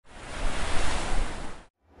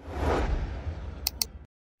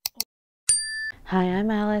Hi,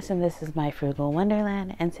 I'm Alice and this is my Frugal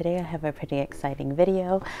Wonderland, and today I have a pretty exciting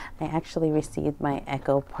video. I actually received my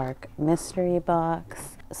Echo Park mystery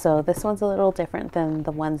box. So this one's a little different than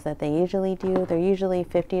the ones that they usually do. They're usually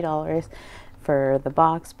 $50 for the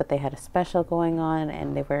box, but they had a special going on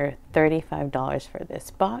and they were $35 for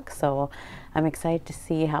this box. So I'm excited to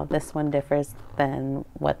see how this one differs than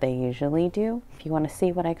what they usually do. If you want to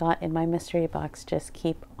see what I got in my mystery box, just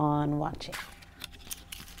keep on watching.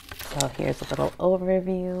 So here's a little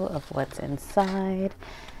overview of what's inside.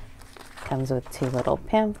 Comes with two little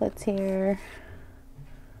pamphlets here.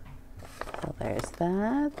 So there's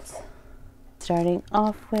that. Starting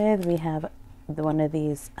off with, we have one of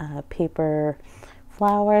these paper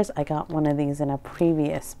flowers. I got one of these in a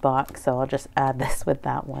previous box, so I'll just add this with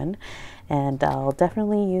that one. And I'll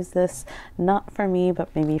definitely use this, not for me, but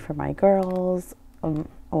maybe for my girls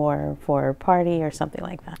or for a party or something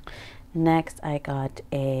like that. Next, I got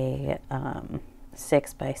a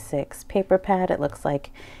 6x6 paper pad. It looks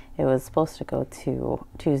like it was supposed to go to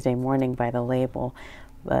Tuesday morning by the label,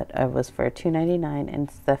 but it was for $2.99, and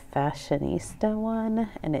it's the Fashionista one,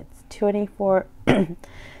 and it's 24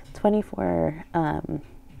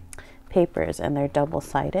 papers, and they're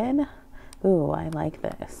double-sided. Ooh, I like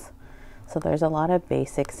this. So there's a lot of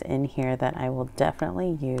basics in here that I will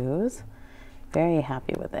definitely use. Very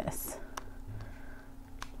happy with this.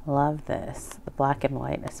 Love this, the black and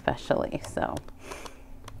white especially, so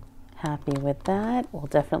happy with that. We'll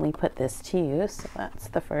definitely put this to use, so that's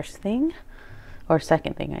the first thing, or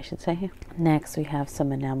second thing I should say. Next we have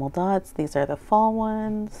some enamel dots. These are the fall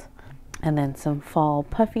ones, and then some fall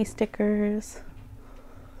puffy stickers,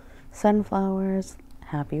 sunflowers,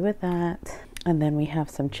 happy with that. And then we have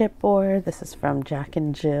some chipboard. This is from Jack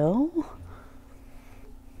and Jill,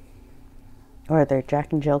 or their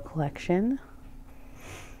Jack and Jill collection.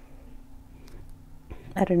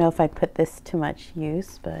 I don't know if I'd put this to much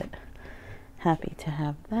use, but happy to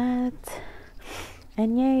have that.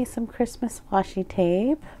 And yay, some Christmas washi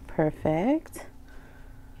tape. Perfect.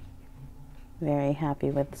 Very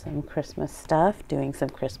happy with some Christmas stuff, doing some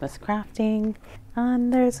Christmas crafting.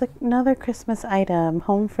 And there's another Christmas item,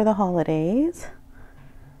 home for the holidays.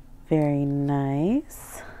 Very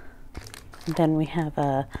nice. And then we have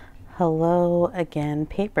a Hello Again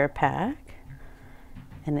paper pack.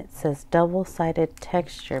 And it says double-sided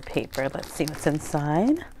texture paper. Let's see what's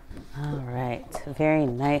inside. All right, very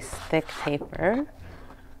nice thick paper.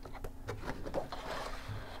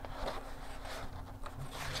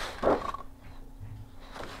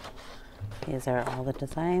 These are all the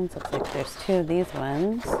designs. Looks like there's two of these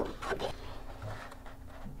ones.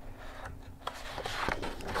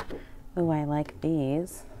 Ooh, I like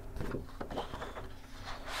these.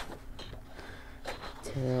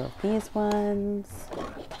 Two of these ones.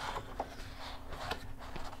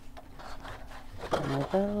 One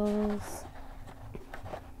of those.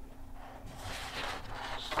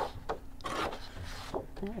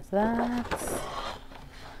 There's that.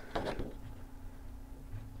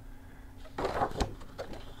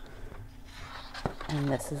 And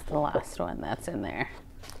this is the last one that's in there.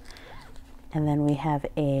 And then we have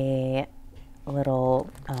a little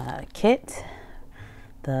kit.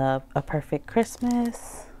 A Perfect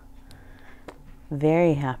Christmas.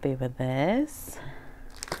 Very happy with this.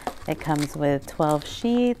 It comes with 12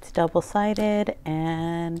 sheets, double-sided,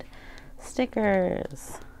 and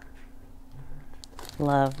stickers.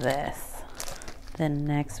 Love this. Then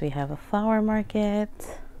next we have a flower market.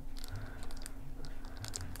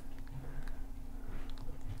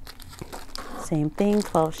 Same thing,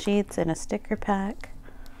 12 sheets and a sticker pack.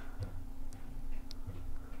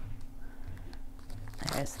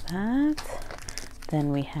 There's that.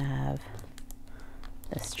 Then we have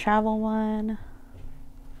this travel one.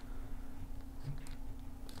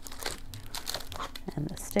 And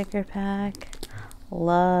the sticker pack.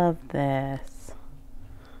 Love this.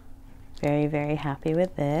 Very, very happy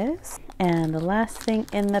with this. And the last thing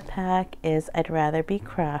in the pack is I'd Rather Be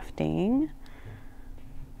Crafting.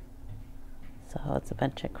 So it's a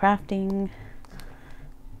bunch of crafting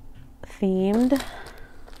themed.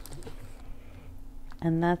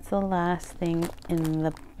 And that's the last thing in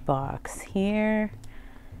the box here.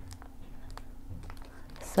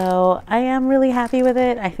 So I am really happy with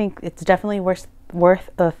it. I think it's definitely worth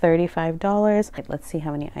the $35. Let's see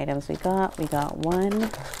how many items we got. We got 1,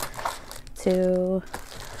 2,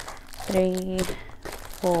 3,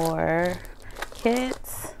 4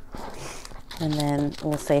 kits. And then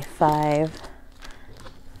we'll say 5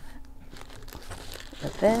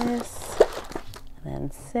 with this. And then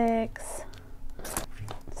 6.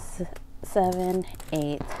 7,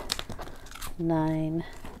 8, 9,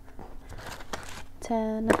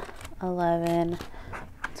 10, 11,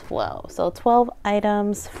 12. So 12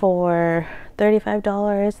 items for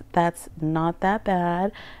 $35. That's not that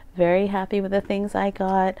bad. Very happy with the things I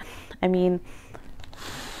got. I mean,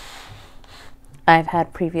 I've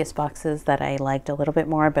had previous boxes that I liked a little bit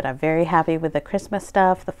more, but I'm very happy with the Christmas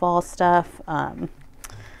stuff, the fall stuff.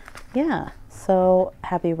 Yeah, so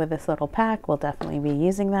happy with this little pack. We'll definitely be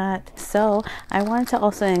using that. So I wanted to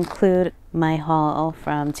also include my haul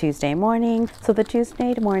from Tuesday morning. So the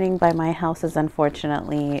Tuesday morning by my house is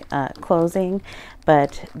unfortunately closing,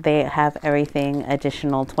 but they have everything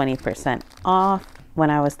additional 20% off. When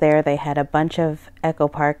I was there, they had a bunch of Echo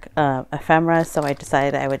Park ephemera, so I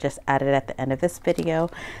decided I would just add it at the end of this video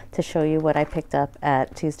to show you what I picked up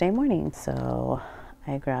at Tuesday morning. So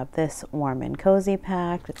I grabbed this warm and cozy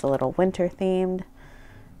pack. It's a little winter themed,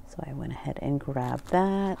 so I went ahead and grabbed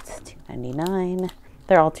that. $2.99.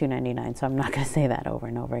 They're all $2.99, so I'm not going to say that over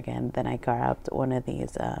and over again. Then I grabbed one of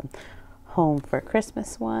these home for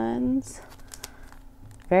Christmas ones.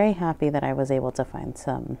 Very happy that I was able to find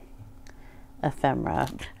some ephemera.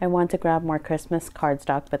 I wanted to grab more Christmas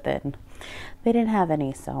cardstock, but then they didn't have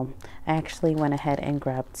any, so I actually went ahead and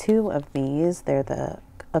grabbed two of these. They're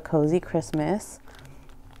a Cozy Christmas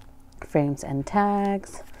frames and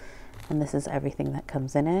tags, and this is everything that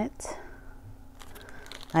comes in it.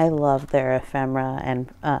 I love their ephemera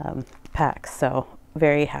and packs, so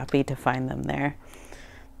very happy to find them there.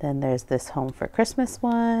 Then there's this home for Christmas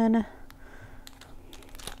one.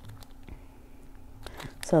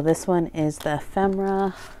 So this one is the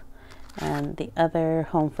ephemera, and the other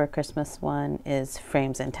home for Christmas one is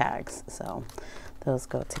frames and tags, so those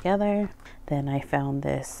go together. Then I found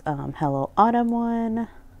this Hello Autumn one,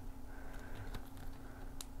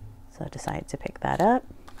 so I decided to pick that up.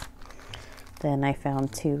 Then I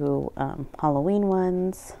found two Halloween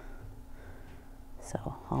ones,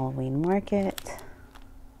 so Halloween Market.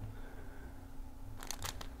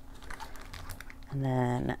 And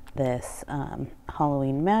then this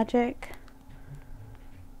Halloween Magic.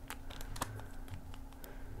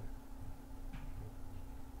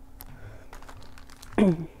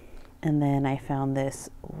 And then I found this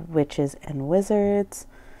Witches and Wizards.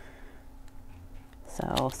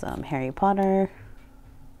 So some Harry Potter.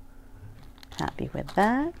 Happy with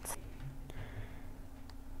that.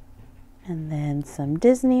 And then some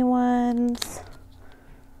Disney ones.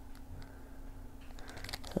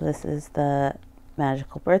 So this is the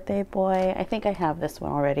Magical Birthday Boy. I think I have this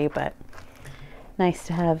one already, but nice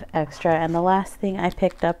to have extra. And the last thing I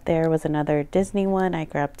picked up there was another Disney one. I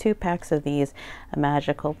grabbed 2 packs of these, A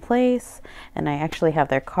Magical Place, and I actually have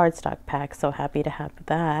their cardstock pack, so happy to have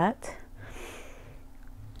that.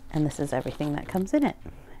 And this is everything that comes in it.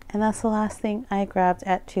 And that's the last thing I grabbed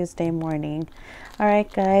at Tuesday morning. All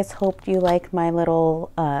right, guys, hope you like my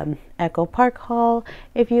little Echo Park haul.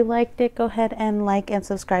 If you liked it, go ahead and like and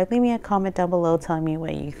subscribe. Leave me a comment down below telling me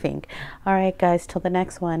what you think. All right, guys, till the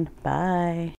next one. Bye.